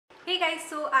Hey guys,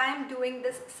 so I am doing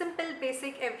this simple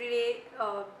basic everyday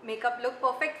makeup look,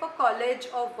 perfect for college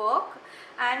or work,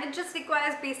 and it just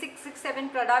requires basic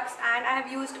 6-7 products, and I have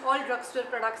used all drugstore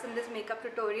products in this makeup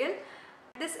tutorial.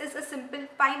 This is a simple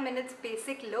 5 minutes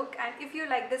basic look, and if you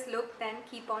like this look then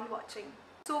keep on watching.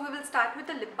 So we will start with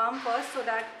the lip balm first, so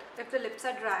that if the lips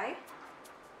are dry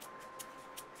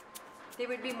they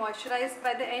will be moisturized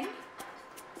by the end.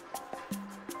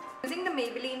 Using the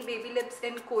Maybelline Baby Lips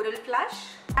in Coral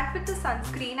Flush. And with the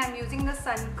sunscreen, I'm using the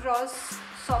Suncros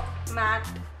Soft Matte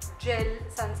Gel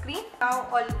Sunscreen. Now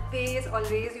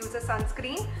always use a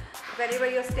sunscreen wherever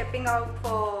you're stepping out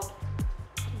for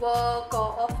work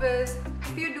or office.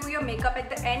 If you do your makeup at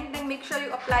the end, then make sure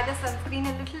you apply the sunscreen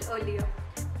a little earlier.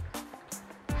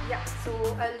 Yeah, so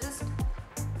I'll just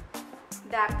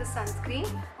dab the sunscreen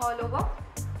all over.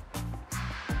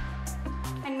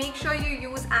 And make sure you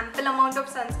use ample amount of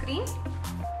sunscreen.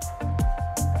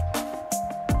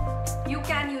 You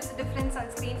can use a different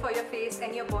sunscreen for your face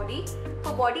and your body.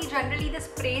 For body, generally the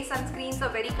spray sunscreens are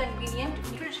very convenient.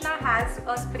 Krishna has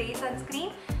a spray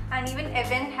sunscreen and even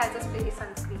Evan has a spray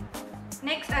sunscreen.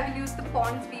 Next, I will use the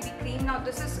Pond's BB cream. Now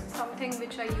this is something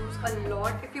which I use a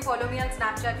lot. If you follow me on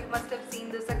Snapchat, you must have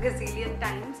seen this a gazillion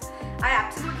times. I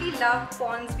absolutely love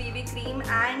Pond's BB cream,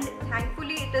 and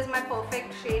thankfully it is my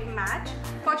perfect shade match.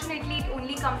 Fortunately, it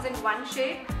only comes in one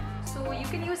shade. So you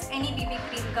can use any BB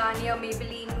cream, Garnier,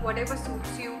 Maybelline, whatever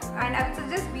suits you. And I would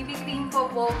suggest BB cream for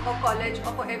work or college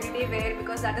or for everyday wear,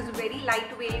 because that is very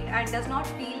lightweight and does not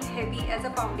feel heavy as a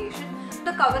foundation.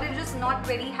 The coverage is not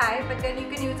very high, but then you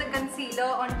can use a concealer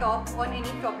on top on any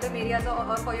problem areas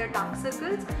or for your dark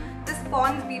circles. This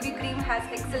Pond's BB cream has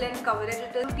excellent coverage.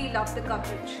 I really love the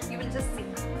coverage. You will just see.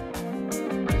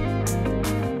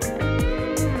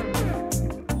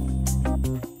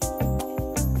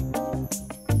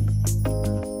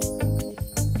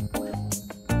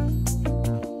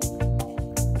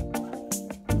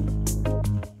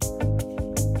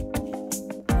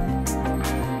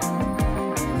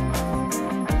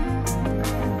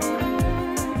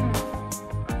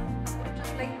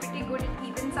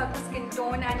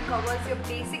 And covers your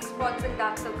basic spots and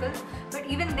dark circles. But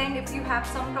even then, if you have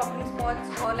some problem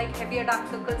spots or like heavier dark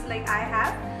circles like I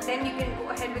have, then you can go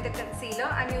ahead with the concealer.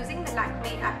 I'm using the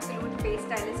Lakme Absolute Face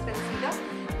Stylist Concealer.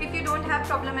 If you don't have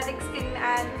problematic skin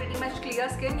and pretty much clear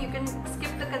skin, you can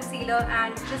skip the concealer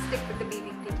and just stick with the BB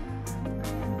cream.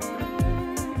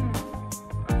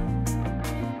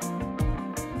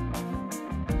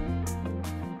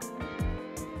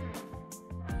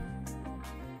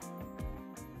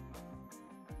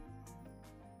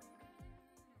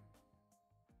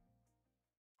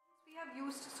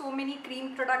 Used so many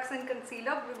cream products and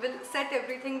concealer, we will set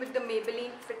everything with the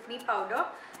Maybelline Fit Me Powder.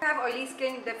 If you have oily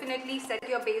skin, definitely set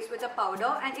your base with a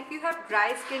powder, and if you have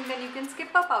dry skin, then you can skip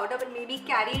a powder but maybe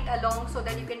carry it along so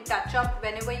that you can touch up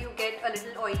whenever you get a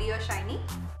little oily or shiny.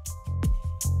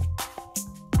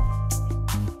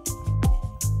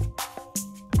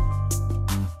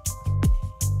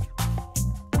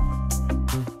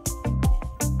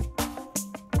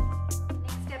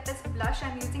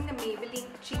 I'm using the Maybelline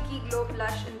Cheeky Glow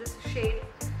blush in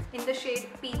the shade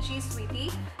Peachy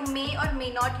Sweetie. You may or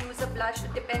may not use a blush,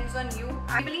 it depends on you.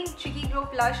 Maybelline Cheeky Glow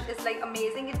blush is like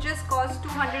amazing. It just costs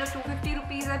 200 or 250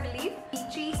 rupees, I believe.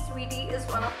 Peachy Sweetie is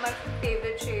one of my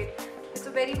favorite shades. It's a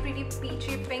very pretty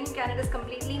peachy pink, and it is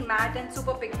completely matte and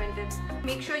super pigmented.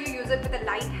 Make sure you use it with a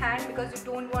light hand because you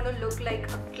don't want to look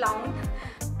like a clown.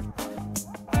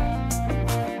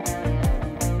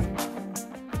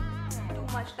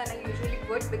 Than I usually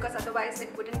would, because otherwise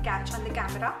it wouldn't catch on the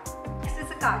camera. This is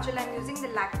a Kajal. I'm using the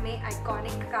Lakme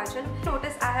Eyeconic Kajal.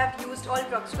 Notice I have used all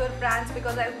drugstore brands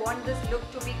because I want this look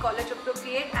to be college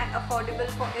appropriate and affordable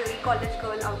for every college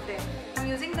girl out there. I'm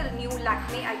using the new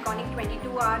Lakme Eyeconic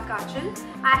 22-hour Kajal.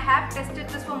 I have tested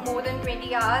this for more than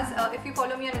 20 hours. If you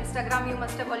follow me on Instagram, you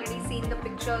must have already seen the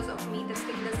pictures of me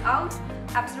testing this out.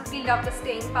 Absolutely love the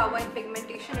staying power and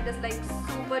pigmentation. It is like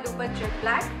super duper jet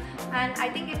black, and I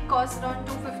think it costs around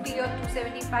 250 or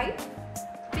 275.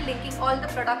 I'll be linking all the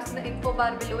products in the info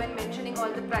bar below and mentioning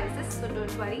all the prices, so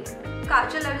don't worry.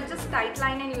 Kajal, I will just tight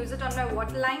line and use it on my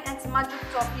waterline and smudge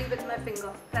it softly with my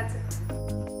finger. That's it.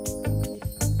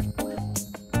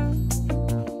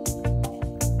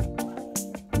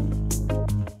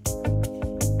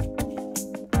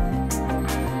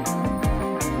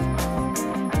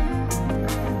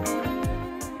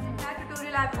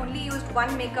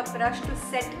 one makeup brush to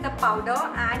set the powder,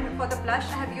 and for the blush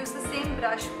I have used the same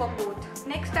brush for both.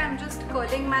 Next I am just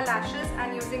curling my lashes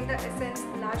and using the Essence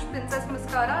Lash Princess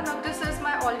Mascara. Now this is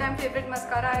my all-time favorite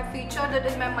mascara. I have featured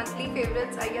it in my monthly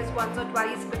favorites I guess once or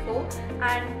twice before,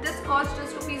 and this cost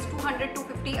just rupees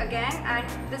 200-250 again,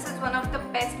 and this is one of the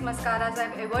best mascaras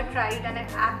I've ever tried and I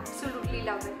absolutely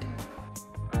love it.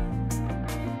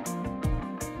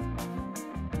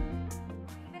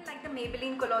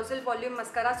 Maybelline Colossal Volume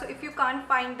Mascara, so if you can't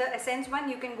find the Essence one,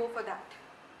 you can go for that.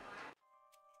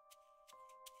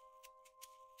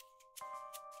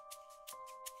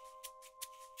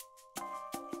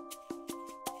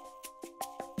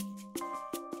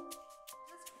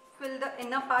 Just fill the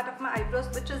inner part of my eyebrows,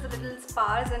 which is a little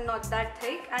sparse and not that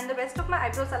thick, and the rest of my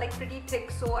eyebrows are like pretty thick,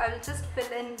 so I will just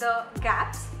fill in the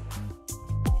gaps.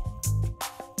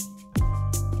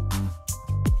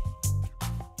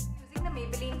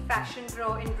 Maybelline Fashion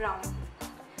Pro in brown.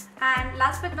 And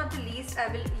last but not the least, I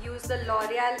will use the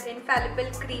L'Oreal Infallible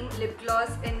Cream Lip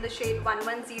Gloss in the shade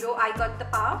 110. I got the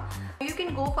power. You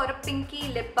can go for a pinky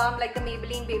lip balm like the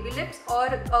Maybelline Baby Lips, or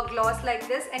a gloss like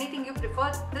this, anything you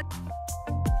prefer. And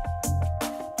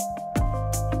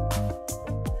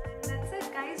that's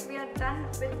it guys, we are done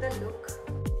with the look.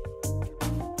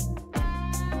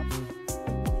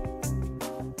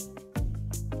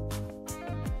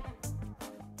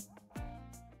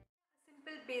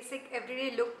 Basic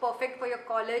everyday look, perfect for your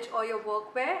college or your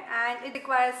workwear, and it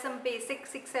requires some basic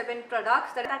 6-7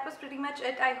 products. That was pretty much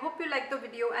it. I hope you liked the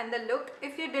video and the look.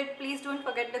 If you did, please don't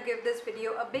forget to give this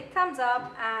video a big thumbs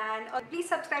up, and please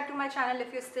subscribe to my channel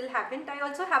if you still haven't. I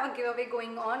also have a giveaway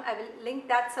going on. I will link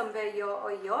that somewhere here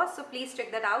or here, so please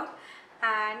check that out.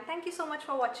 And thank you so much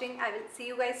for watching. I will see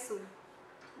you guys soon.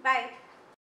 Bye.